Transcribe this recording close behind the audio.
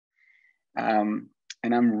Um,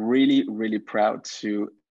 and I'm really, really proud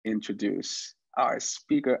to introduce our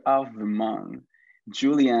speaker of the month,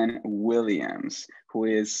 Julian Williams, who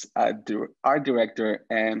is art director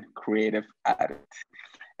and creative addict.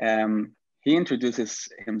 He introduces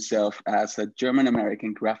himself as a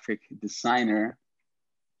German-American graphic designer,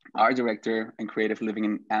 art director, and creative living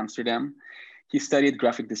in Amsterdam. He studied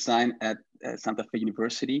graphic design at Santa Fe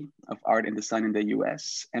University of Art and Design in the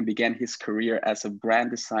US and began his career as a brand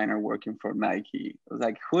designer working for Nike. It was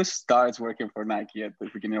like, who starts working for Nike at the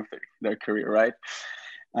beginning of their career, right?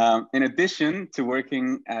 In addition to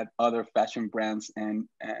working at other fashion brands and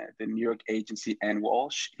the New York agency and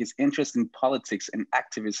Walsh, his interest in politics and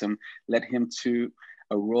activism led him to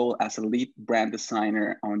a role as a lead brand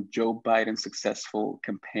designer on Joe Biden's successful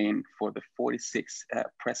campaign for the 46th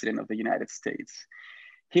president of the United States.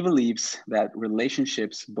 He believes that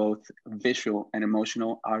relationships, both visual and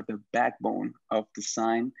emotional, are the backbone of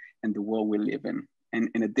design and the world we live in. And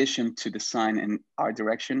in addition to design and art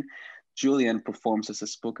direction, Julian performs as a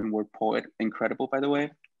spoken word poet, incredible, by the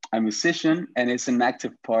way, a musician, and is an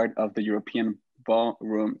active part of the European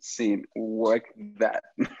ballroom scene. Work that.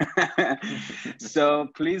 So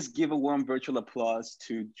please give a warm virtual applause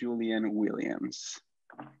to Julian Williams.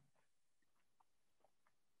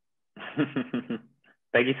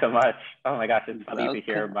 Thank you so much. Oh my gosh, it's funny to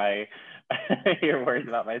hear your words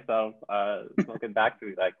about myself spoken back to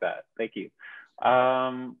me like that. Thank you.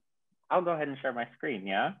 I'll go ahead and share my screen,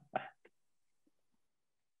 yeah?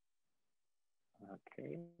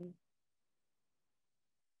 Okay.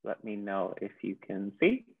 Let me know if you can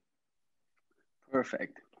see.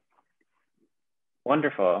 Perfect.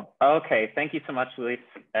 Wonderful. Okay, thank you so much, Luis.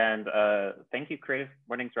 And thank you, Creative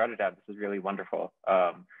Mornings Rotterdam. This is really wonderful.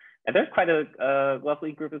 And there's quite a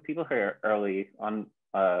lovely group of people here early on,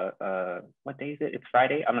 what day is it? It's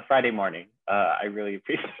Friday, on a Friday morning. I really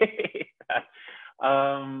appreciate that.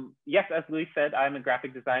 Yes, as Luis said, I'm a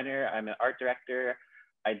graphic designer. I'm an art director.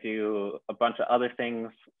 I do a bunch of other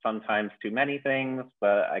things, sometimes too many things,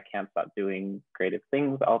 but I can't stop doing creative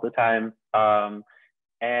things all the time.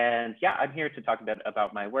 And yeah, I'm here to talk a bit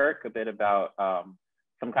about my work, a bit about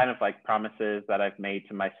some kind of like promises that I've made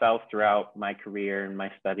to myself throughout my career and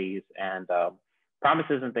my studies, and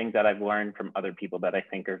promises and things that I've learned from other people that I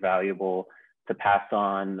think are valuable to pass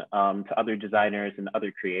on to other designers and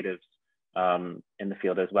other creatives in the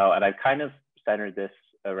field as well. And I've kind of centered this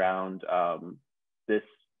around this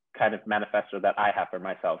kind of manifesto that I have for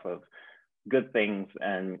myself of good things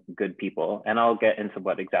and good people. And I'll get into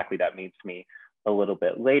what exactly that means to me a little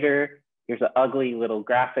bit later. Here's an ugly little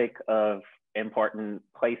graphic of important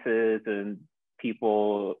places and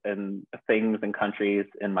people and things and countries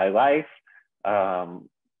in my life. I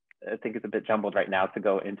think it's a bit jumbled right now to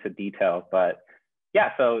go into detail, but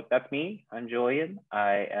yeah, so that's me. I'm Julian.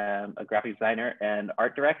 I am a graphic designer and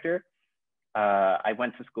art director. I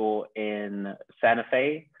went to school in Santa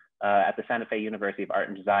Fe, at the Santa Fe University of Art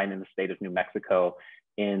and Design in the state of New Mexico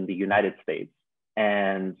in the United States.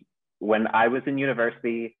 And when I was in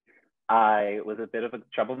university, I was a bit of a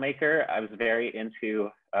troublemaker. I was very into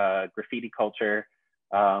graffiti culture.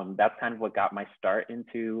 That's kind of what got my start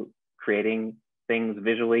into creating things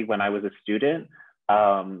visually when I was a student.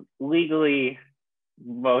 Legally,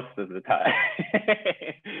 most of the time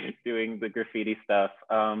doing the graffiti stuff.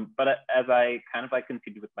 But as I kind of like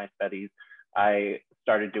continued with my studies, I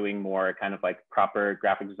started doing more kind of like proper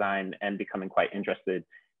graphic design and becoming quite interested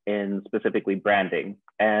in specifically branding.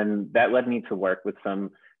 And that led me to work with some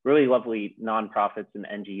really lovely nonprofits and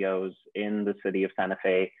NGOs in the city of Santa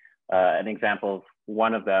Fe. An example of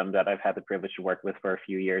one of them that I've had the privilege to work with for a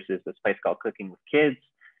few years is this place called Cooking with Kids,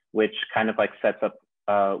 which kind of like sets up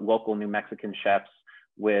local New Mexican chefs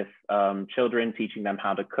with children, teaching them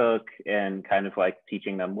how to cook and kind of like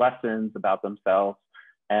teaching them lessons about themselves.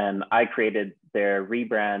 And I created their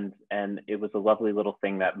rebrand, and it was a lovely little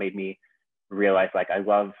thing that made me realize like I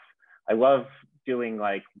love doing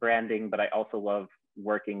like branding, but I also love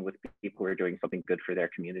working with people who are doing something good for their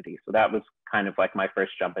community. So that was kind of like my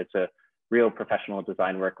first jump into real professional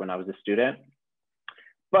design work when I was a student.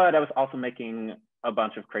 But I was also making a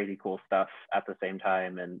bunch of crazy cool stuff at the same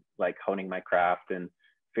time and like honing my craft and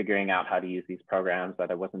figuring out how to use these programs that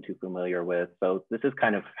I wasn't too familiar with. So this is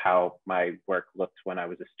kind of how my work looked when I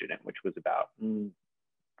was a student, which was about 4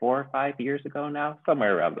 or 5 years ago now,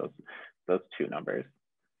 somewhere around those two numbers.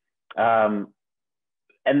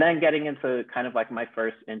 And then getting into kind of like my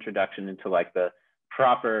first introduction into like the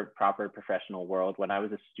proper professional world. When I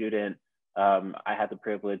was a student, I had the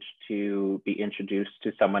privilege to be introduced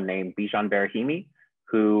to someone named Bijan Berahimi,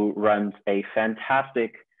 who runs a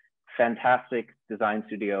fantastic design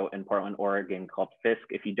studio in Portland, Oregon called Fisk.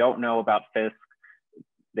 If you don't know about Fisk,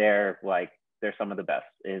 they're some of the best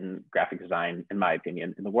in graphic design, in my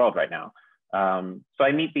opinion, in the world right now. So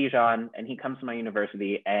I meet Bijan, and he comes to my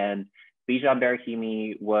university, and Bijan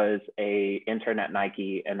Barahimi was an intern at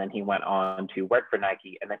Nike, and then he went on to work for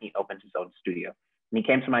Nike, and then he opened his own studio. And he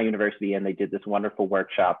came to my university, and they did this wonderful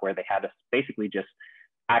workshop where they had us basically just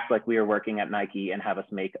act like we were working at Nike and have us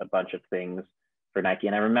make a bunch of things for Nike.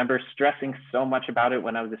 And I remember stressing so much about it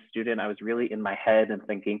when I was a student. I was really in my head and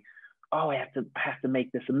thinking, oh, I have to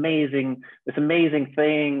make this amazing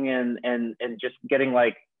thing, and just getting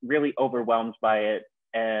like really overwhelmed by it.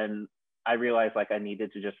 And I realized like I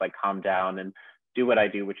needed to just like calm down and do what I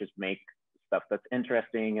do, which is make stuff that's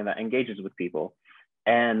interesting and that engages with people.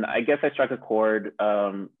 And I guess I struck a chord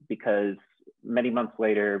because many months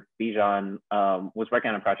later, Bijan was working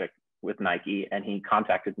on a project with Nike, and he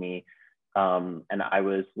contacted me. And I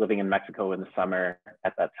was living in Mexico in the summer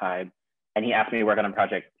at that time. And he asked me to work on a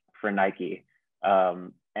project for Nike.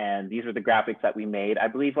 And these were the graphics that we made. I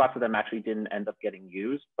believe lots of them actually didn't end up getting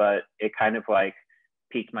used, but it kind of like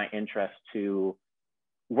piqued my interest to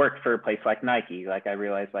work for a place like Nike. Like I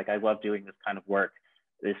realized like I love doing this kind of work.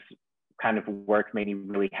 This kind of work made me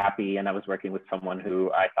really happy, and I was working with someone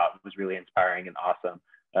who I thought was really inspiring and awesome.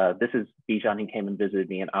 This is Bijan. He came and visited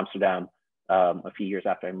me in Amsterdam a few years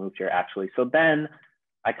after I moved here, actually. So then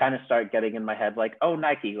I kind of started getting in my head like, oh,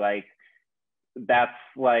 Nike, like that's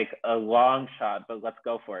like a long shot, but let's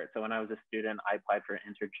go for it. So when I was a student, I applied for an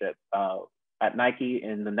internship at Nike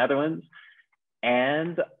in the Netherlands,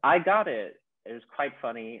 and I got it. It was quite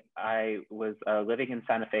funny. I was living in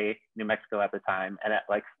Santa Fe, New Mexico at the time, and at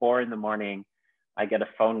like 4 a.m, I get a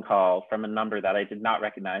phone call from a number that I did not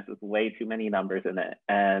recognize with way too many numbers in it.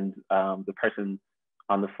 And the person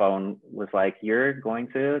on the phone was like, "You're going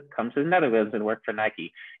to come to the Netherlands and work for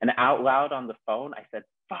Nike." And out loud on the phone, I said,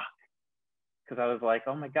 "Fuck," because I was like,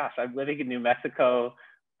 "Oh my gosh, I'm living in New Mexico.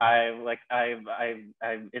 I'm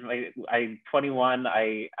 21.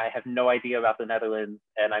 I have no idea about the Netherlands,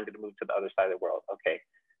 and I'm going to move to the other side of the world. Okay,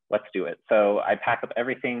 let's do it." So I packed up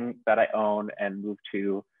everything that I own and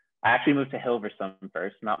I actually moved to Hilversum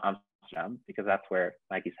first, not Amsterdam, because that's where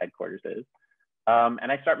Nike's headquarters is.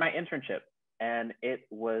 And I start my internship, and it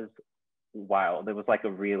was wild. It was like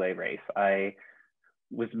a relay race. I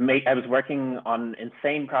was working on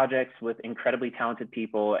insane projects with incredibly talented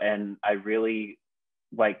people, and I really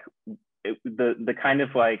the kind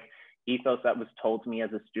of like ethos that was told to me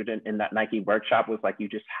as a student in that Nike workshop was like, you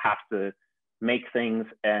just have to make things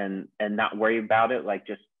and not worry about it, like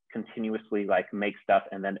just continuously like make stuff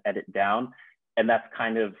and then edit down. And that's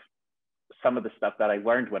kind of some of the stuff that I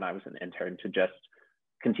learned when I was an intern, to just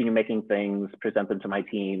continue making things, present them to my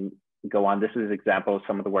team, go on. This is an example of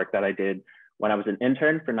some of the work that I did when I was an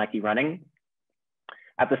intern for Nike Running.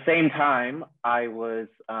 At the same time, I was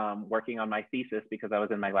working on my thesis because I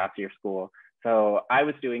was in my last year of school. So I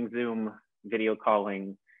was doing Zoom video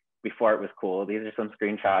calling before it was cool. These are some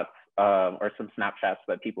screenshots or some Snapchats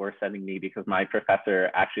that people were sending me because my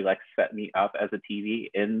professor actually like set me up as a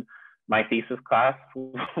TV in my thesis class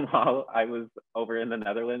while I was over in the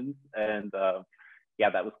Netherlands. And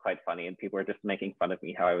yeah, that was quite funny. And people were just making fun of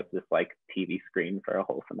me how I was this like TV screen for a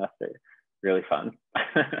whole semester. Really fun.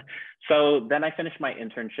 So then I finished my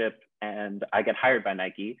internship and I get hired by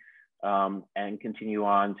Nike and continue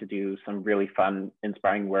on to do some really fun,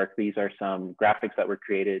 inspiring work. These are some graphics that were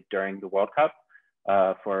created during the World Cup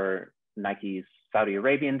for Nike's Saudi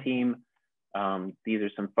Arabian team. These are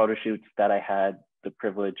some photo shoots that I had the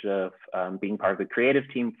privilege of being part of the creative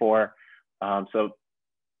team for. So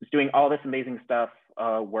just doing all this amazing stuff,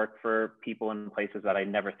 work for people in places that I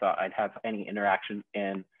never thought I'd have any interaction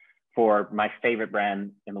in, for my favorite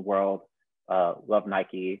brand in the world. Love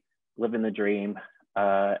Nike, living the dream.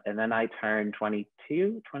 And then I turned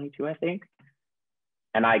 22, I think.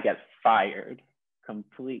 And I get fired,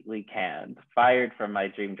 completely canned, fired from my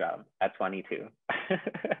dream job at 22.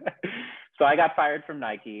 So I got fired from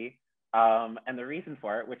Nike. And the reason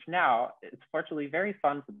for it, which now it's fortunately very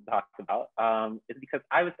fun to talk about, is because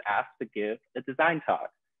I was asked to give a design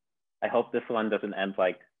talk. I hope this one doesn't end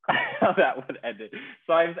like how that would end it.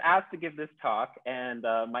 So I was asked to give this talk, and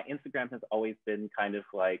my Instagram has always been kind of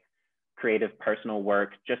like creative personal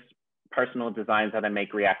work, just personal designs that I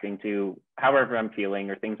make reacting to however I'm feeling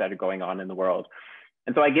or things that are going on in the world.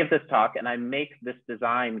 And so I give this talk and I make this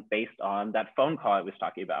design based on that phone call I was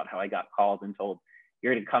talking about, how I got called and told,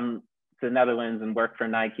 "You're to come to the Netherlands and work for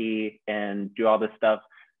Nike and do all this stuff."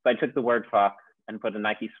 So I took the word fuck and put a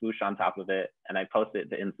Nike swoosh on top of it, and I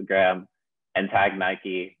posted it to Instagram and tagged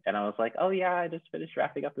Nike. And I was like, "Oh yeah, I just finished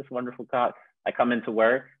wrapping up this wonderful talk." I come into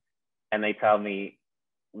work and they tell me,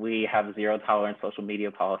 we have a zero tolerance social media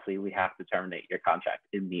policy. We have to terminate your contract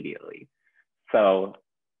immediately. So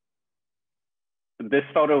this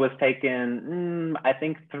photo was taken, I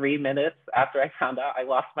think 3 minutes after I found out I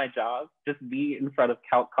lost my job. Just me in front of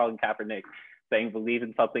Colin Kaepernick saying, believe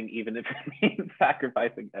in something, even if it means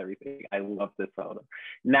sacrificing everything. I love this photo.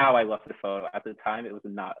 Now I love this photo. At the time, it was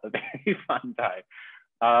not a very fun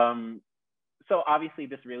time. So obviously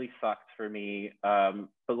this really sucked for me.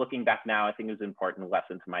 But looking back now, I think it was an important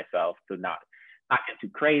lesson to myself to not get too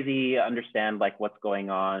crazy, understand like what's going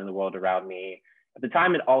on in the world around me. At the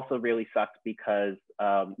time, it also really sucked because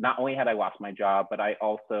not only had I lost my job, but I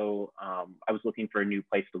also, I was looking for a new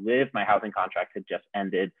place to live. My housing contract had just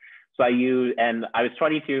ended. So I was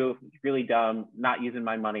 22, really dumb, not using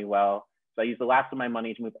my money well. So I used the last of my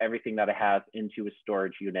money to move everything that I have into a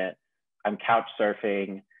storage unit. I'm couch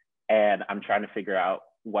surfing, and I'm trying to figure out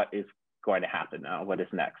what is going to happen now, what is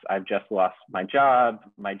next. I've just lost my job,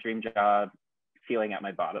 my dream job, feeling at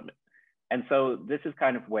my bottom. And so this is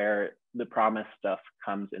kind of where the promise stuff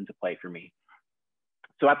comes into play for me.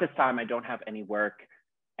 So at this time, I don't have any work,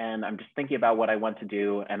 and I'm just thinking about what I want to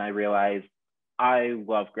do. And I realized I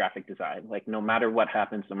love graphic design. Like, no matter what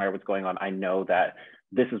happens, no matter what's going on, I know that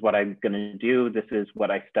this is what I'm going to do. This is what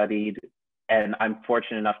I studied. And I'm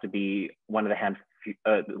fortunate enough to be one of the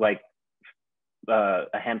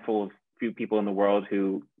a handful of few people in the world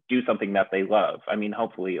who do something that they love. I mean,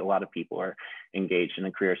 hopefully a lot of people are engaged in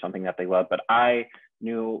a career, something that they love, but I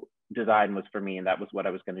knew design was for me, and that was what I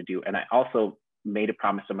was going to do. And I also made a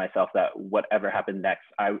promise to myself that whatever happened next,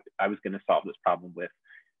 I was going to solve this problem with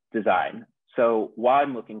design. So while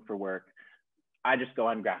I'm looking for work, I just go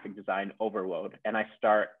on graphic design overload, and I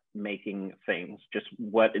start making things, just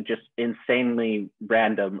insanely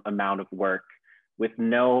random amount of work with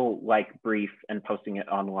no like brief, and posting it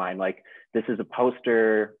online. Like, this is a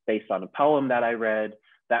poster based on a poem that I read.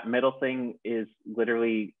 That middle thing is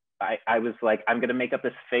literally, I was like, I'm gonna make up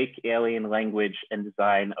this fake alien language and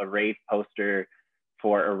design a rave poster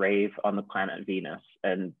for a rave on the planet Venus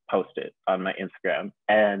and post it on my Instagram.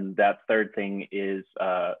 And that third thing is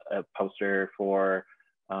a poster for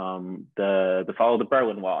the fall of the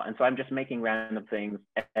Berlin Wall. And so I'm just making random things.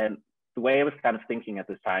 And the way I was kind of thinking at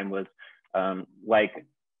this time was, like,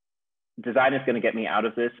 design is going to get me out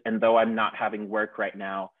of this. And though I'm not having work right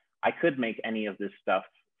now, I could make any of this stuff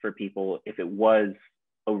for people if it was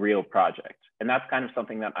a real project. And that's kind of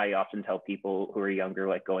something that I often tell people who are younger,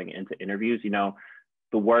 like going into interviews, you know,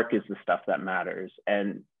 the work is the stuff that matters.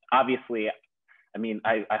 And obviously, I mean,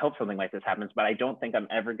 I hope something like this happens, but I don't think I'm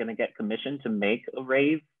ever going to get commissioned to make a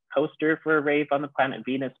rave poster for a rave on the planet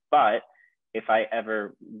Venus. But if I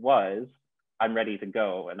ever was, I'm ready to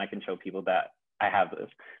go, and I can show people that I have this.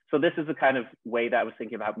 So this is the kind of way that I was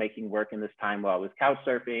thinking about making work in this time while I was couch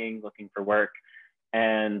surfing, looking for work.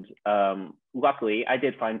 And luckily, I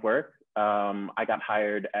did find work. I got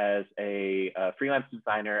hired as a freelance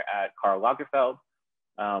designer at Karl Lagerfeld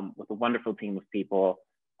with a wonderful team of people.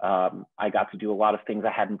 I got to do a lot of things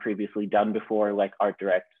I hadn't previously done before, like art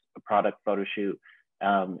direct, a product photo shoot.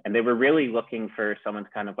 And they were really looking for someone to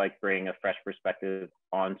kind of like bring a fresh perspective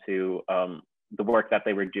onto the work that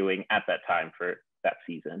they were doing at that time for that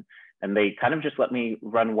season. And they kind of just let me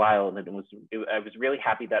run wild. And I was really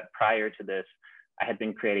happy that prior to this, I had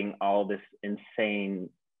been creating all this insane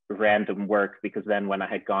random work, because then when I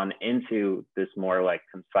had gone into this more like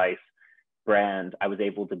concise brand, I was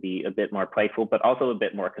able to be a bit more playful, but also a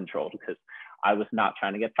bit more controlled, because I was not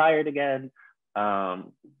trying to get fired again.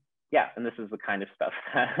 Yeah, and this is the kind of stuff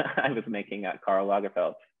that I was making at Karl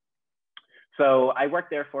Lagerfeld. So I worked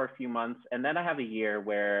there for a few months, and then I have a year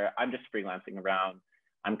where I'm just freelancing around.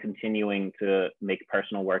 I'm continuing to make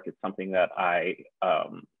personal work. It's something that I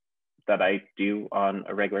do on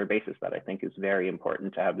a regular basis, that I think is very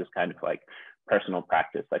important to have this kind of like personal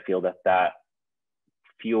practice. I feel that that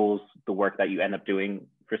fuels the work that you end up doing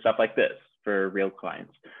for stuff like this, for real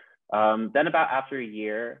clients. Then about after a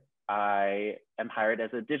year, I am hired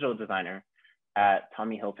as a digital designer at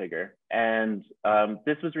Tommy Hilfiger. And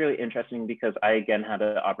this was really interesting because I, again, had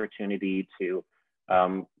an opportunity to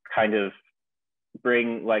kind of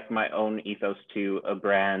bring like my own ethos to a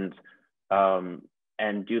brand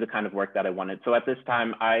and do the kind of work that I wanted. So at this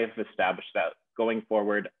time, I've established that going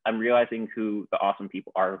forward, I'm realizing who the awesome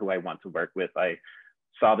people are who I want to work with. I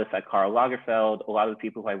saw this at Karl Lagerfeld. A lot of the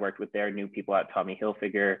people who I worked with there knew people at Tommy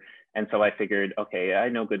Hilfiger. And so I figured, okay, I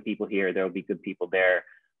know good people here, there'll be good people there.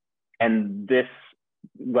 And this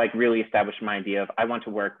like really established my idea of I want to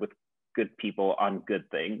work with good people on good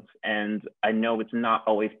things. And I know it's not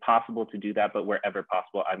always possible to do that, but wherever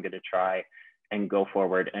possible, I'm going to try and go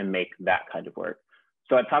forward and make that kind of work.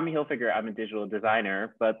 So at Tommy Hilfiger, I'm a digital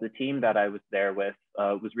designer, but the team that I was there with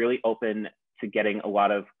was really open to getting a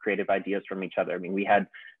lot of creative ideas from each other. I mean, we had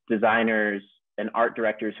designers and art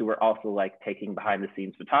directors who were also like taking behind the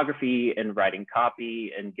scenes photography and writing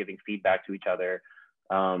copy and giving feedback to each other.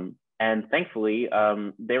 And thankfully,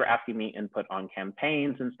 they were asking me input on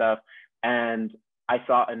campaigns and stuff. And I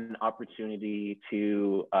saw an opportunity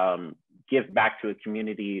to give back to a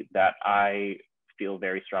community that I feel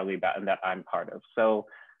very strongly about and that I'm part of. So,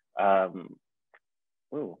 sorry,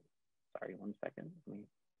 1 second.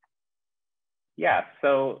 Yeah,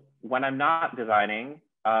 so when I'm not designing,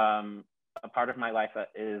 a part of my life that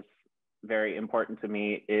is very important to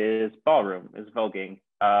me is ballroom, is voguing.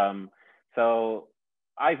 So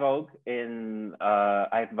I've vogued in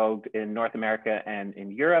North America and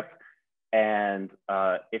in Europe. And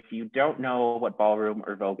if you don't know what ballroom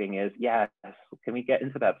or voguing is, yes, can we get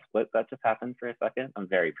into that split that just happened for a second? I'm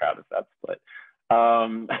very proud of that split.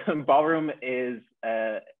 Ballroom is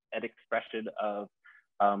an expression of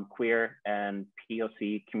queer and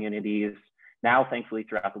POC communities, now thankfully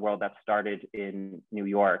throughout the world, that started in New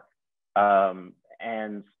York.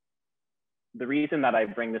 And the reason that I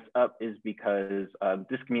bring this up is because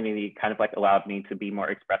this community kind of like allowed me to be more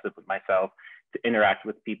expressive with myself, to interact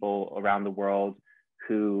with people around the world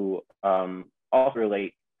who also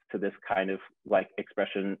relate to this kind of like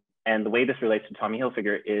expression. And the way this relates to Tommy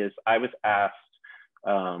Hilfiger is I was asked,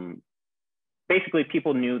 basically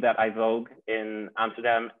people knew that I vogue in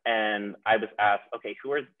Amsterdam, and I was asked, okay,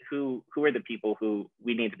 who are the people who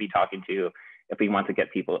we need to be talking to if we want to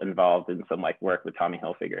get people involved in some like work with Tommy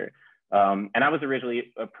Hilfiger. And I was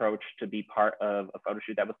originally approached to be part of a photo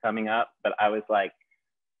shoot that was coming up, but I was like,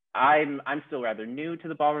 I'm still rather new to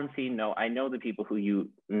the ballroom scene. No, I know the people who you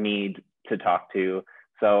need to talk to.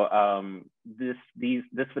 So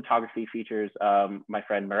this photography features my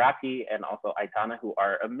friend Meraki and also Aitana, who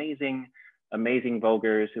are amazing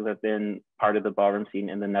voguers who have been part of the ballroom scene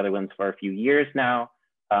in the Netherlands for a few years now.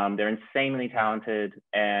 They're insanely talented,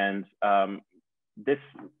 and this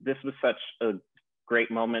was such a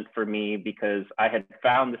great moment for me because I had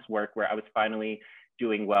found this work where I was finally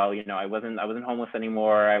doing well. You know, I wasn't homeless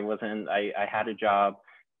anymore. I had a job,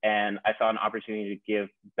 and I saw an opportunity to give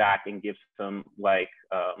back and give some like,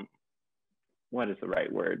 what is the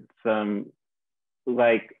right word? Some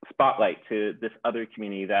like spotlight to this other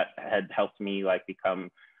community that had helped me like become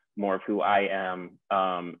more of who I am.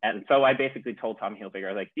 And so I basically told Tommy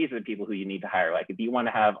Hilfiger, like, these are the people who you need to hire. Like, if you want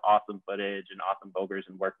to have awesome footage and awesome voguers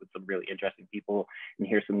and work with some really interesting people and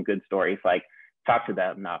hear some good stories, like, talk to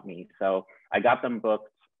them, not me. So I got them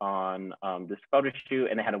booked on this photo shoot,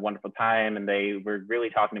 and they had a wonderful time. And they were really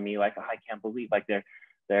talking to me like, oh, I can't believe like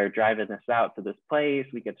they're driving us out to this place.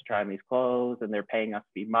 We get to try on these clothes, and they're paying us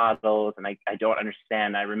to be models. And I don't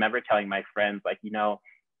understand. I remember telling my friends, like, you know,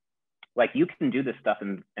 like, you can do this stuff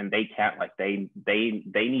and they can't. Like, they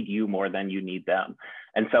need you more than you need them.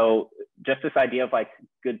 And so just this idea of like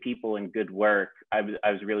good people and good work, I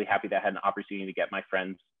was really happy that I had an opportunity to get my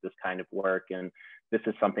friends this kind of work. And this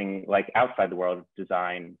is something like outside the world of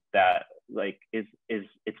design that like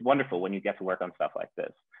it's wonderful when you get to work on stuff like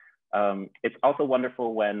this. It's also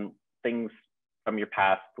wonderful when things from your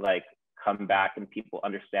past like come back and people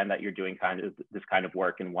understand that you're doing kind of this kind of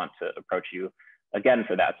work and want to approach you again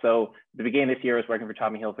for that. So at the beginning of this year, I was working for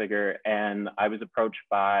Tommy Hilfiger, and I was approached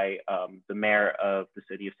by the mayor of the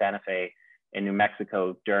city of Santa Fe in New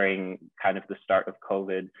Mexico during kind of the start of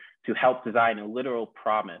COVID to help design a literal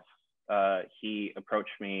promise. He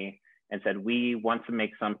approached me and said, we want to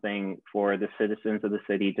make something for the citizens of the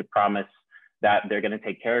city to promise that they're going to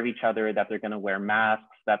take care of each other, that they're going to wear masks,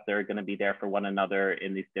 that they're going to be there for one another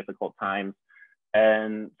in these difficult times.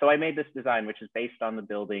 And so I made this design, which is based on the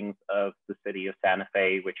buildings of the city of Santa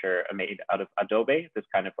Fe, which are made out of adobe, this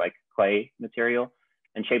kind of like clay material,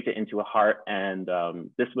 and shaped it into a heart. And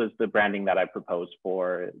this was the branding that I proposed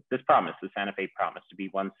for this promise, the Santa Fe promise, to be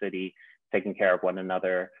one city taking care of one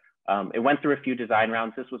another. It went through a few design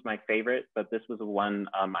rounds. This was my favorite, but this was the one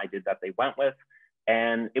I did that they went with.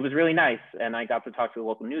 And it was really nice. And I got to talk to the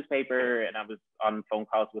local newspaper, and I was on phone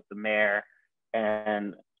calls with the mayor,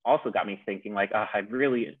 and also got me thinking like, oh, I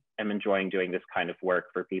really am enjoying doing this kind of work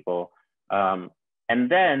for people. And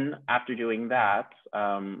then after doing that,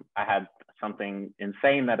 I had something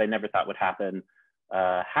insane that I never thought would happen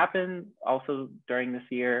also during this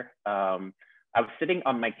year. I was sitting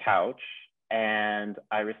on my couch, and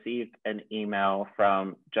I received an email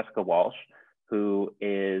from Jessica Walsh, who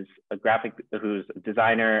is who's a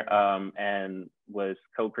designer and was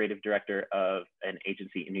co-creative director of an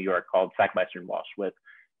agency in New York called Sagmeister & Walsh with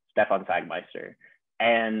Stefan Sagmeister.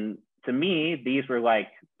 And to me, these were like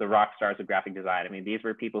the rock stars of graphic design. I mean, these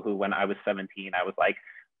were people who, when I was 17, I was like,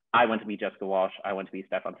 I want to be Jessica Walsh. I want to be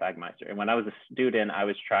Stefan Sagmeister. And when I was a student, I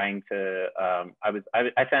was trying to,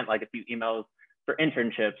 I sent like a few emails for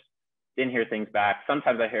internships, didn't hear things back.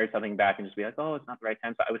 Sometimes I heard something back and just be like, oh, it's not the right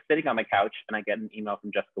time. So I was sitting on my couch and I get an email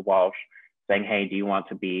from Jessica Walsh saying, hey, do you want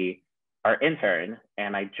to be our intern?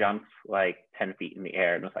 And I jumped like 10 feet in the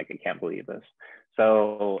air and was like, I can't believe this.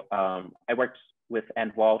 So I worked with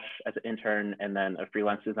Ann Walsh as an intern and then a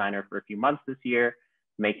freelance designer for a few months this year,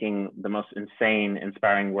 making the most insane,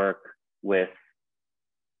 inspiring work with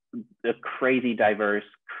a crazy diverse,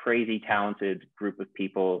 crazy talented group of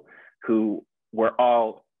people who were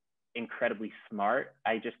all incredibly smart.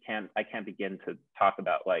 I can't begin to talk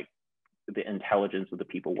about like the intelligence of the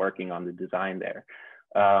people working on the design there.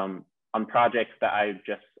 On projects that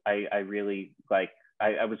I really like,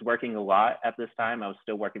 I was working a lot at this time. I was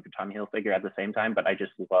still working for Tommy Hilfiger at the same time, but I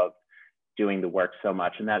just loved doing the work so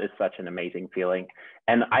much. And that is such an amazing feeling.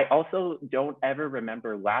 And I also don't ever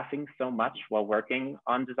remember laughing so much while working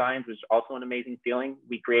on designs, which is also an amazing feeling.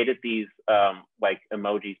 We created these like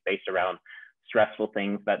emojis based around stressful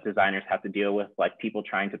things that designers have to deal with, like people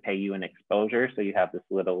trying to pay you an exposure. So you have this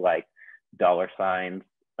little like dollar signs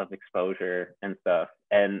of exposure and stuff.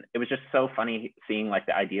 And it was just so funny seeing like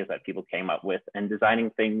the ideas that people came up with and designing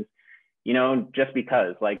things, you know, just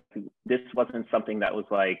because like this wasn't something that was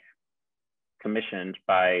like commissioned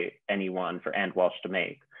by anyone for Ann Walsh to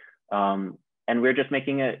make. And we're just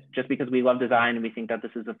making it just because we love design and we think that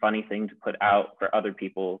this is a funny thing to put out for other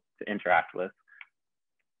people to interact with.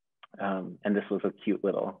 And this was a cute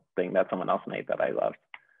little thing that someone else made that I loved.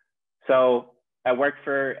 So I work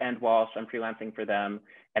for Ann Walsh, I'm freelancing for them.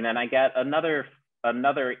 And then I get another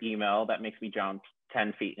email that makes me jump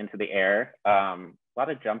 10 feet into the air. A lot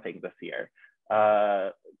of jumping this year.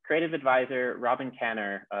 Creative advisor Robin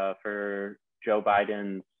Canner for Joe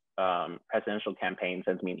Biden's presidential campaign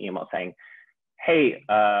sends me an email saying, hey,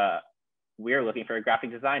 we're looking for a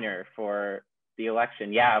graphic designer for the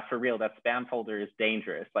election. Yeah, for real, that spam folder is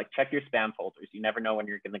dangerous. Like check your spam folders. You never know when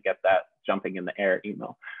you're gonna get that jumping in the air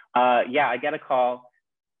email. Yeah, I get a call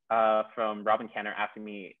from Robin Canner asking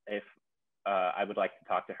me if I would like to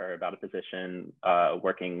talk to her about a position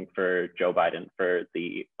working for Joe Biden for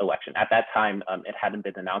the election. At that time, it hadn't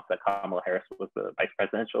been announced that Kamala Harris was the vice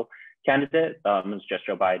presidential candidate. It was just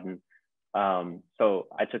Joe Biden. So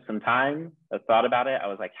I took some time, I thought about it. I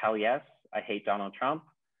was like, hell yes, I hate Donald Trump.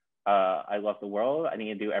 I love the world. I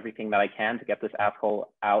need to do everything that I can to get this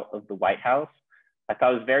asshole out of the White House. I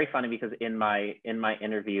thought it was very funny because in my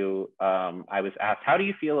interview, I was asked, how do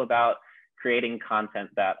you feel about creating content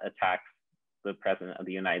that attacks the president of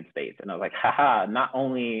the United States? And I was like, haha, not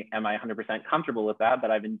only am I 100% comfortable with that,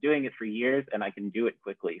 but I've been doing it for years and I can do it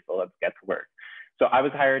quickly. So let's get to work. So I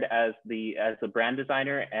was hired as a brand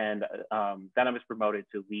designer, and then I was promoted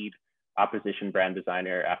to lead opposition brand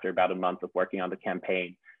designer after about a month of working on the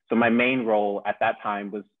campaign. So my main role at that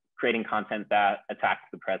time was creating content that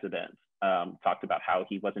attacked the president, talked about how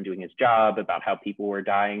he wasn't doing his job, about how people were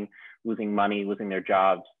dying, losing money, losing their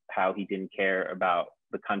jobs, how he didn't care about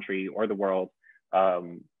the country or the world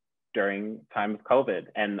during time of COVID.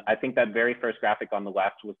 And I think that very first graphic on the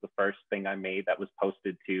left was the first thing I made that was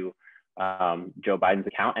posted to Joe Biden's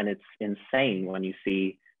account. And it's insane when you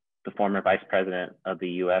see the former vice president of the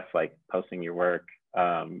US like posting your work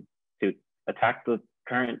to attack the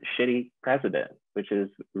current shitty president, which is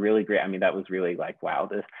really great. I mean, that was really like, wow,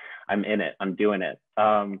 I'm in it, I'm doing it.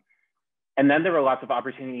 And then there were lots of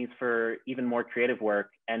opportunities for even more creative work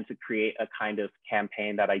and to create a kind of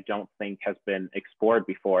campaign that I don't think has been explored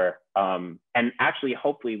before. And actually,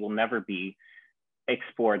 hopefully will never be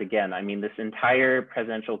explored again. I mean, this entire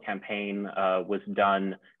presidential campaign was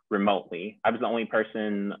done remotely. I was the only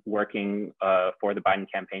person working for the Biden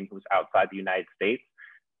campaign who was outside the United States.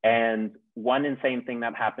 And one insane thing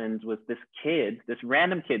that happened was this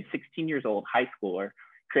random kid, 16 years old, high schooler,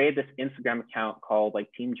 created this Instagram account called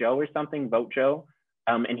like Team Joe or something, Vote Joe.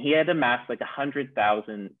 And he had amassed like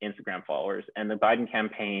 100,000 Instagram followers. And the Biden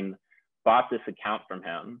campaign bought this account from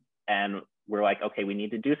him. And we're like, okay, we need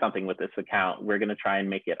to do something with this account. We're gonna try and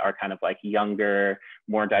make it our kind of like younger,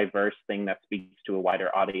 more diverse thing that speaks to a wider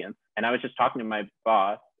audience. And I was just talking to my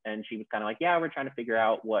boss and she was kind of like, yeah, we're trying to figure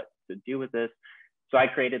out what to do with this. So I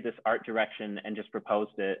created this art direction and just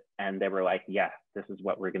proposed it. And they were like, yeah, this is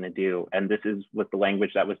what we're gonna do. And this is with the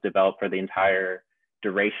language that was developed for the entire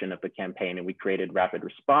duration of the campaign. And we created rapid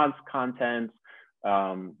response content.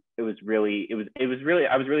 I was really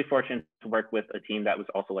fortunate to work with a team that was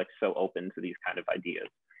also like so open to these kind of ideas.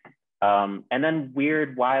 And then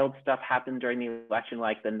weird, wild stuff happened during the election,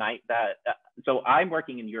 like the night that, so I'm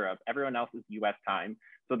working in Europe, everyone else is US time.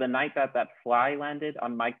 So the night that that fly landed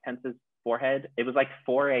on Mike Pence's forehead, it was like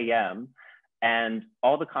 4 a.m. And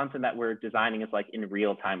all the content that we're designing is like in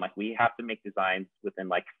real time. Like we have to make designs within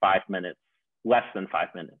like 5 minutes, less than 5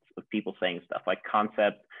 minutes of people saying stuff like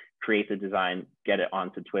concept, create the design, get it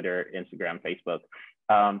onto Twitter, Instagram, Facebook.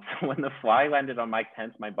 So when the fly landed on Mike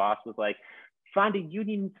Pence, my boss was like, find a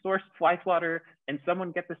union sourced fly swatter and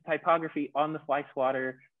someone get this typography on the fly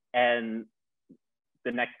swatter. And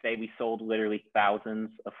the next day we sold literally thousands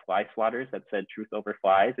of fly swatters that said truth over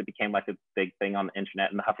flies. It became like a big thing on the internet,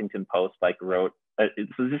 and the Huffington Post like wrote, so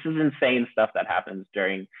this is insane stuff that happens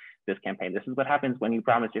during this campaign. This is what happens when you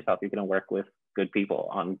promise yourself you're gonna work with good people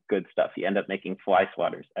on good stuff. You end up making fly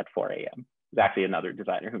swatters at 4 a.m. There's actually another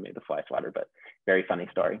designer who made the fly swatter, but very funny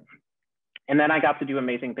story. And then I got to do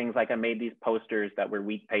amazing things. Like I made these posters that were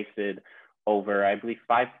week pasted over, I believe,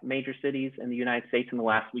 5 major cities in the United States in the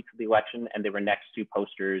last weeks of the election. And they were next to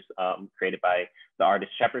posters created by the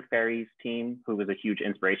artist Shepherd Ferry's team, who was a huge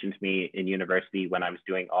inspiration to me in university when I was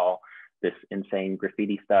doing all this insane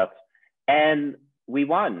graffiti stuff. And we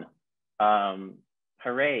won.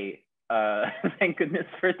 Hooray. Thank goodness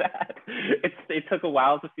for that. It took a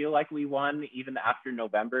while to feel like we won, even after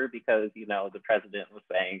November, because, you know, the president was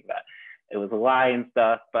saying that it was a lie and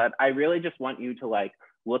stuff. But I really just want you to like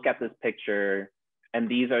look at this picture, and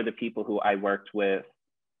these are the people who I worked with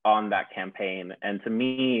on that campaign. And to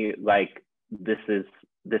me, like, this is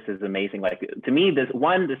amazing. Like, to me, this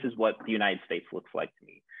is what the United States looks like to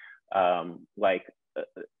me.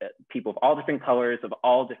 People of all different colors, of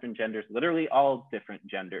all different genders, literally all different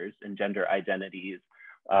genders and gender identities,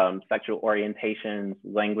 sexual orientations,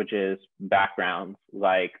 languages, backgrounds,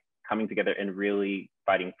 like coming together and really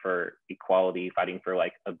fighting for equality, fighting for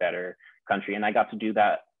like a better country. And I got to do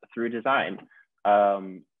that through design.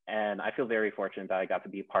 And I feel very fortunate that I got to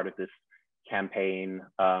be a part of this campaign.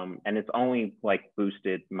 And it's only like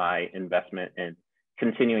boosted my investment in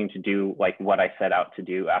continuing to do like what I set out to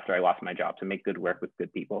do after I lost my job, to make good work with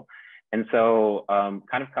good people. And so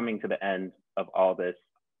kind of coming to the end of all this,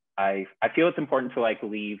 I feel it's important to like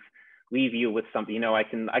leave you with something. You know, I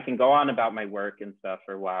can go on about my work and stuff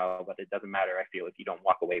for a while, but it doesn't matter, I feel, if you don't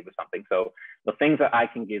walk away with something. So the things that I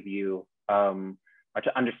can give you are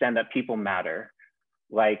to understand that people matter.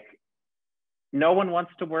 Like, no one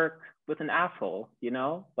wants to work with an asshole, you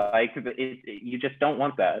know? Like, you just don't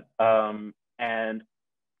want that. And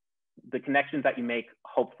the connections that you make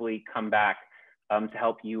hopefully come back to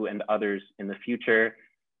help you and others in the future.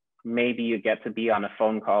 Maybe you get to be on a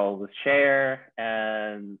phone call with Cher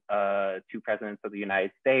and 2 presidents of the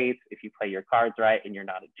United States if you play your cards right and you're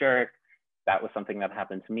not a jerk. That was something that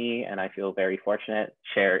happened to me, and I feel very fortunate.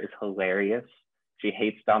 Cher is hilarious. She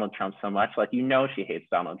hates Donald Trump so much. Like, you know, she hates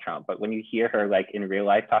Donald Trump, but when you hear her like in real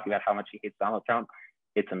life talking about how much she hates Donald Trump,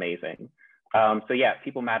 it's amazing. So yeah,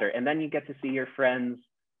 people matter. And then you get to see your friends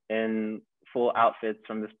in full outfits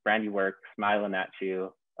from this brand new work smiling at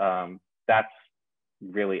you. That's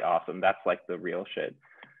really awesome. That's like the real shit.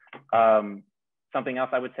 Something else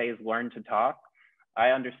I would say is learn to talk. I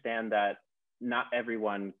understand that not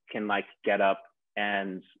everyone can like get up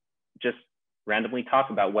and just randomly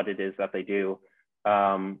talk about what it is that they do.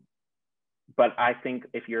 But I think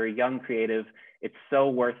if you're a young creative, it's so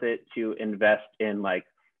worth it to invest in like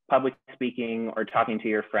public speaking or talking to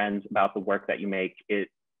your friends about the work that you make. It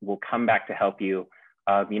will come back to help you,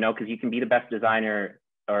 you know, because you can be the best designer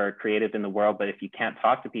or creative in the world, but if you can't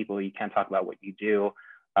talk to people, you can't talk about what you do,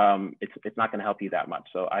 it's not going to help you that much.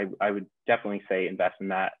 So I would definitely say invest in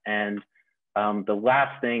that. And the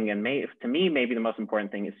last thing, and to me, maybe the most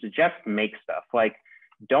important thing, is to just make stuff. Like,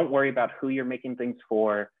 don't worry about who you're making things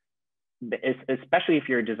for, especially if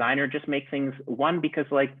you're a designer. Just make things, one, because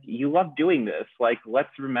like you love doing this. Like, let's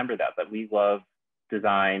remember that we love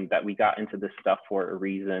design, that we got into this stuff for a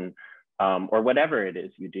reason, or whatever it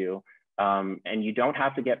is you do. And you don't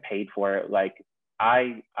have to get paid for it. Like,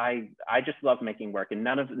 I just love making work, and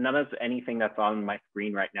none of anything that's on my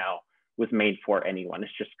screen right now was made for anyone.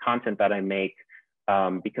 It's just content that I make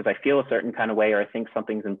because I feel a certain kind of way, or I think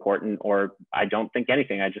something's important, or I don't think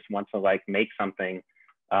anything. I just want to like make something.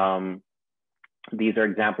 These are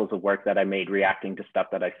examples of work that I made reacting to stuff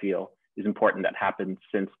that I feel is important that happened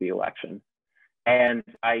since the election. And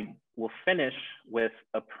I will finish with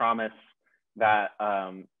a promise that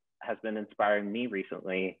has been inspiring me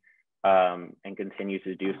recently and continues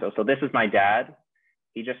to do so. So this is my dad.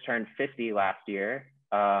 He just turned 50 last year,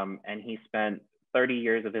 and he spent 30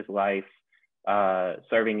 years of his life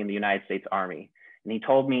serving in the United States Army. And he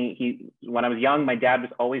told me, when I was young, my dad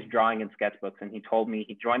was always drawing in sketchbooks, and he told me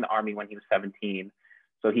he joined the Army when he was 17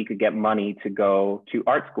 so he could get money to go to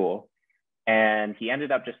art school. And he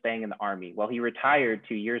ended up just staying in the Army. Well, he retired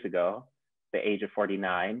 2 years ago, the age of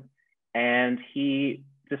 49, and he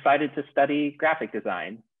decided to study graphic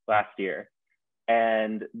design last year.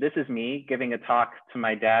 And this is me giving a talk to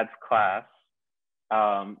my dad's class.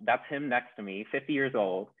 That's him next to me, 50 years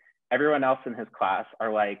old. Everyone else in his class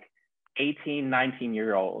are like 18,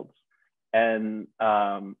 19-year-olds. And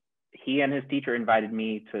he and his teacher invited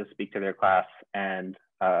me to speak to their class and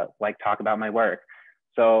like talk about my work.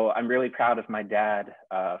 So I'm really proud of my dad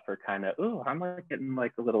for kind of, I'm like getting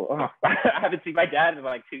like a little, I haven't seen my dad in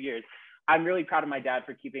like 2 years. I'm really proud of my dad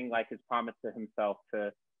for keeping like his promise to himself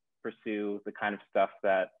to pursue the kind of stuff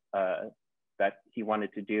that that he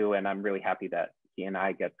wanted to do. And I'm really happy that he and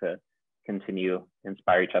I get to continue to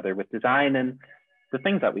inspire each other with design and the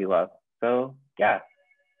things that we love. So yeah,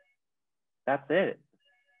 that's it.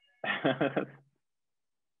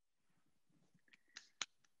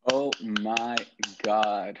 Oh my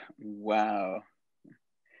God. Wow.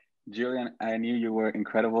 Julian, I knew you were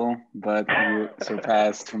incredible, but you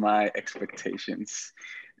surpassed my expectations.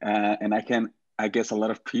 And I guess a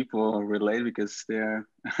lot of people relate because they're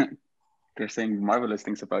saying marvelous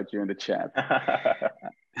things about you in the chat.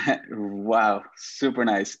 Wow, super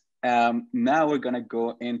nice. Now we're gonna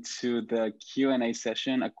go into the Q&A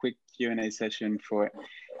session, a quick Q&A session for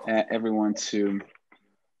everyone to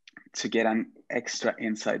get an extra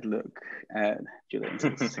inside look at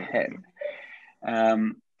Julian's head.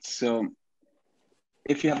 So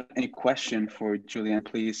if you have any question for Julian,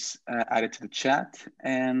 please add it to the chat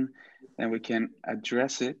and then we can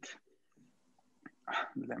address it.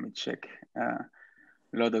 Let me check.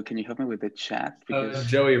 Lodo, can you help me with the chat? Because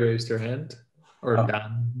Joey raised her hand, or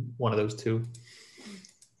Dan, one of those two.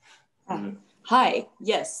 Hi,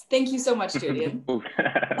 yes, thank you so much, Julian.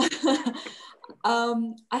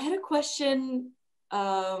 I had a question,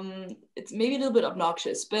 it's maybe a little bit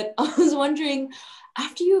obnoxious, but I was wondering,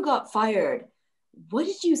 after you got fired, what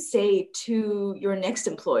did you say to your next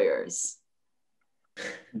employers?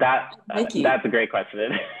 That's a great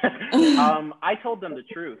question. I told them the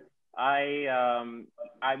truth. I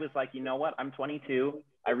was like, you know what? I'm 22.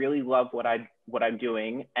 I really love what I'm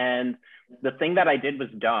doing, and the thing that I did was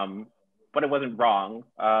dumb, but it wasn't wrong.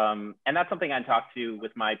 And that's something I talked to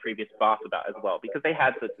with my previous boss about as well, because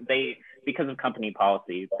because of company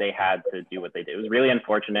policy, they had to do what they did. It was really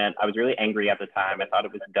unfortunate. I was really angry at the time. I thought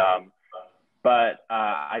it was dumb. But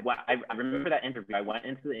I remember that interview. I went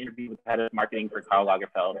into the interview with the head of marketing for Karl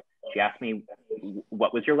Lagerfeld. She asked me,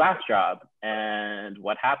 what was your last job and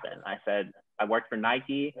what happened? I said, I worked for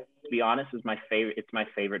Nike. To be honest, it's my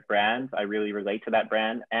favorite brand. I really relate to that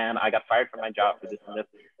brand. And I got fired from my job for this and this.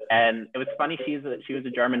 And it was funny, she was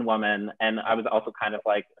a German woman. And I was also kind of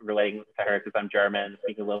like relating to her because I'm German,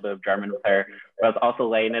 speaking a little bit of German with her. But I was also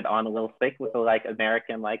laying it on a little thick with the like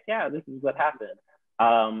American, like, yeah, this is what happened.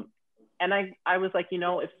 And I was like, you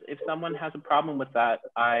know, if someone has a problem with that,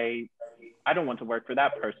 I don't want to work for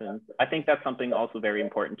that person. I think that's something also very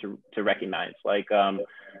important to recognize. Like, I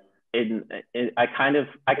kind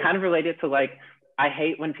of relate it to like, I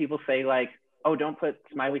hate when people say like, oh, don't put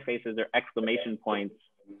smiley faces or exclamation points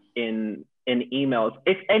in emails.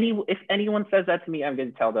 If anyone says that to me, I'm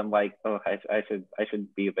going to tell them like, oh, I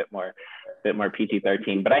should be a bit more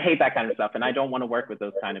PG-13. But I hate that kind of stuff, and I don't want to work with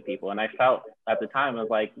those kind of people. And I felt at the time, I was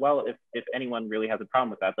like, well, if anyone really has a problem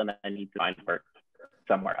with that, then I need to find work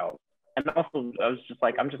somewhere else. And also, I was just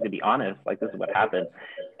like, I'm just gonna be honest, like this is what happened.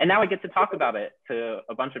 And now I get to talk about it to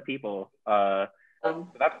a bunch of people. So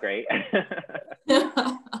that's great.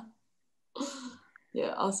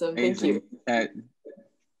 Yeah, awesome. Amazing. Thank you.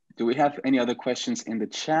 Do we have any other questions in the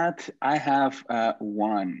chat? I have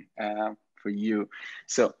one for you.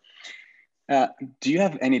 So do you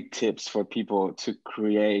have any tips for people to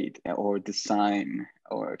create or design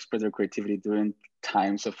or express their creativity during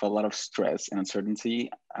times of a lot of stress and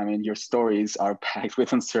uncertainty? I mean, your stories are packed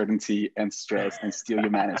with uncertainty and stress, and still you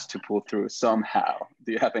manage to pull through somehow.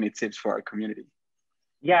 Do you have any tips for our community?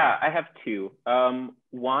 Yeah, I have two.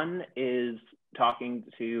 One is talking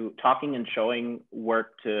and showing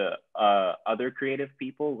work to other creative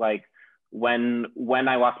people. Like when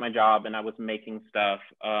I lost my job and I was making stuff,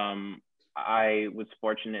 I was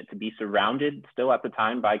fortunate to be surrounded still at the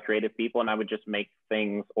time by creative people, and I would just make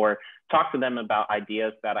things or talk to them about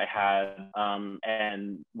ideas that I had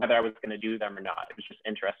and whether I was going to do them or not. It was just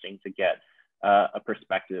interesting to get a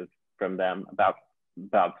perspective from them about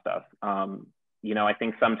stuff. You know, I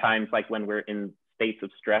think sometimes like when we're in states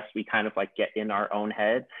of stress, we kind of like get in our own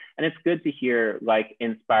head. And it's good to hear like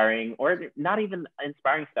inspiring, or not even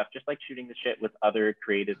inspiring stuff, just like shooting the shit with other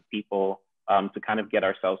creative people to kind of get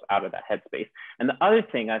ourselves out of that headspace. And the other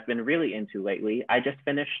thing I've been really into lately, I just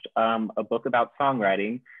finished a book about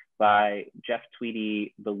songwriting by Jeff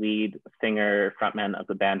Tweedy, the lead singer, frontman of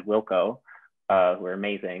the band Wilco, who are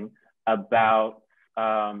amazing, about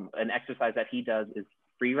an exercise that he does is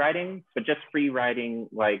free writing, but just free writing,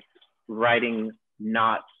 like writing,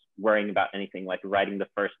 not worrying about anything, like writing the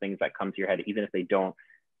first things that come to your head, even if they don't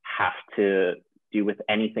have to do with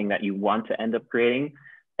anything that you want to end up creating.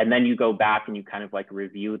 And then you go back and you kind of like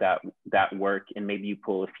review that work, and maybe you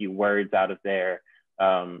pull a few words out of there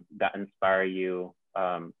that inspire you.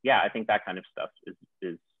 Yeah, I think that kind of stuff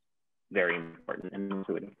is very important and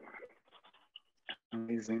intuitive.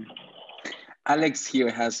 Amazing. Alex here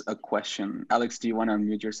has a question. Alex, do you want to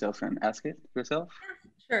unmute yourself and ask it yourself?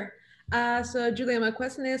 Sure. So Julian, my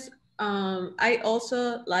question is, I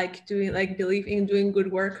also believe in doing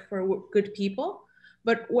good work for good people,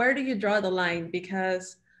 but where do you draw the line?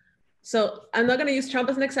 Because, so I'm not going to use Trump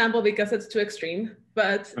as an example because it's too extreme,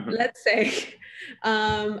 but let's say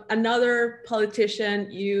another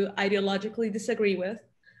politician you ideologically disagree with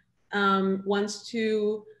wants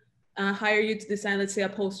to hire you to design, let's say, a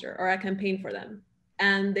poster or a campaign for them.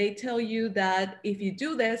 And they tell you that if you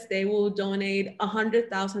do this, they will donate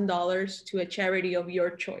 $100,000 to a charity of your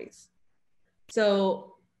choice.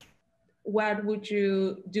 So what would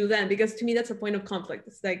you do then? Because to me, that's a point of conflict.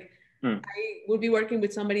 It's like, I would be working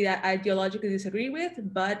with somebody that I ideologically disagree with,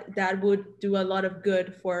 but that would do a lot of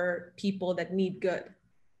good for people that need good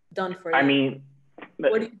done for them. I mean,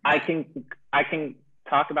 I can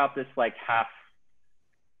talk about this like half.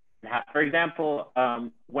 For example,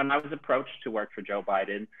 when I was approached to work for Joe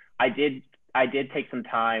Biden, I did take some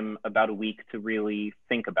time, about a week, to really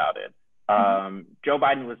think about it. Joe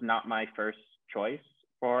Biden was not my first choice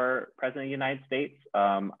for president of the United States.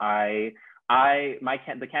 The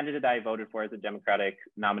candidate that I voted for as a Democratic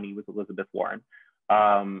nominee was Elizabeth Warren.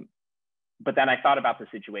 But then I thought about the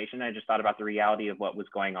situation. I just thought about the reality of what was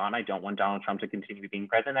going on. I don't want Donald Trump to continue being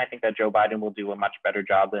president. I think that Joe Biden will do a much better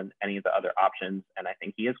job than any of the other options. And I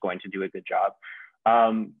think he is going to do a good job.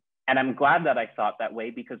 And I'm glad that I thought that way,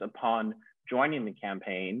 because upon joining the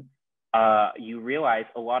campaign, you realize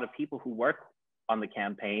a lot of people who work on the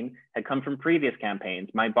campaign had come from previous campaigns.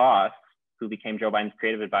 My boss, who became Joe Biden's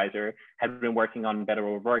creative advisor, had been working on Beto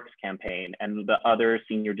O'Rourke's campaign. And the other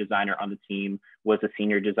senior designer on the team was a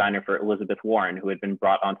senior designer for Elizabeth Warren, who had been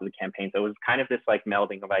brought onto the campaign. So it was kind of this like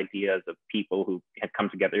melding of ideas of people who had come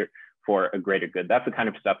together for a greater good. That's the kind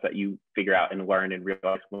of stuff that you figure out and learn and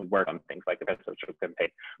realize when you work on things like the presidential campaign.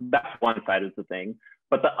 That's one side of the thing.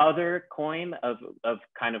 But the other coin of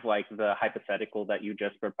kind of like the hypothetical that you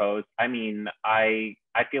just proposed, I mean, I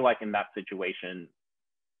feel like in that situation,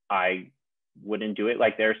 I wouldn't do it.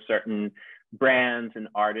 Like there are certain brands and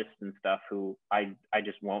artists and stuff who I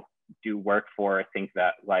just won't do work for. I think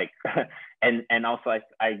that like, and also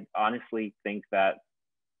I honestly think that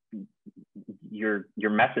you're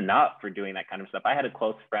messing up for doing that kind of stuff. I had a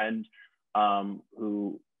close friend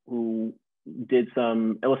who did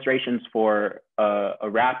some illustrations for a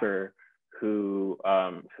rapper who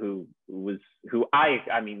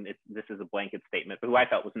this is a blanket statement, but who I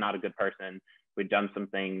felt was not a good person, who had done some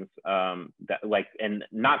things that like, and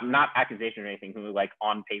not accusation or anything, who like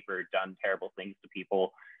on paper done terrible things to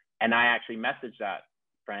people. And I actually messaged that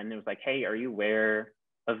friend and was like, hey, are you aware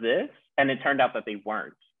of this? And it turned out that they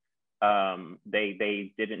weren't.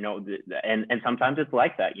 They didn't know, and sometimes it's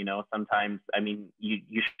like that, you know. Sometimes, I mean,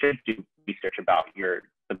 you should do research about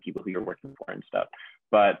the people who you're working for and stuff.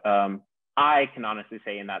 But I can honestly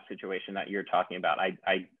say in that situation that you're talking about,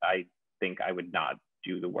 I think I would not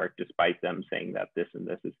do the work despite them saying that this and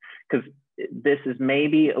this is, because this is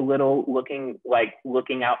maybe a little looking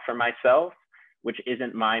out for myself, which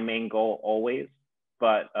isn't my main goal always.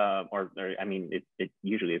 But or I mean, it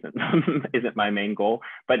usually isn't my main goal.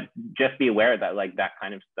 But just be aware that like that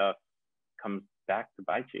kind of stuff comes back to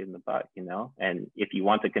bite you in the butt, you know. And if you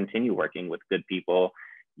want to continue working with good people,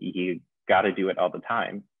 you got to do it all the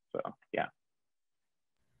time. So yeah.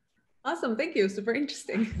 Awesome, thank you. Super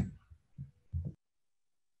interesting.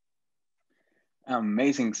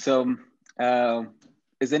 Amazing. So,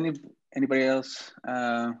 is anybody else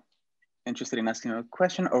interested in asking a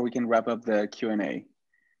question, or we can wrap up the Q&A?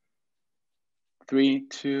 3,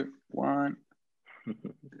 2, 1.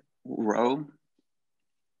 Roll.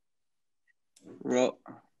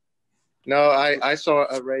 No, I saw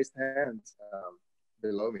a raised hand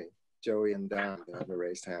below me. Joey and Dan, they have a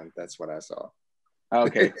raised hand. That's what I saw.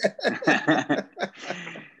 Okay.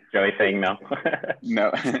 Joey saying no.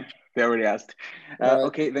 No, they already asked. All right.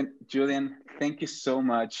 Okay, then Julian, thank you so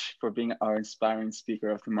much for being our inspiring speaker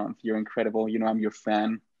of the month. You're incredible. You know, I'm your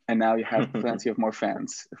fan, and now you have plenty of more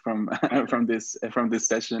fans from from this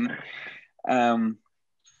session.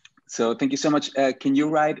 So thank you so much. Can you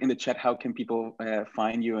write in the chat how can people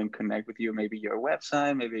find you and connect with you? Maybe your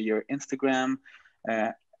website, maybe your Instagram,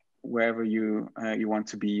 wherever you you want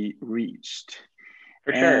to be reached.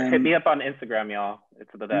 For sure. Hit me up on Instagram, y'all.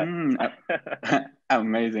 It's the best.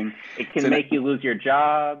 Amazing. It can make you lose your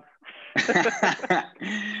job.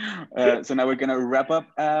 So now we're gonna wrap up.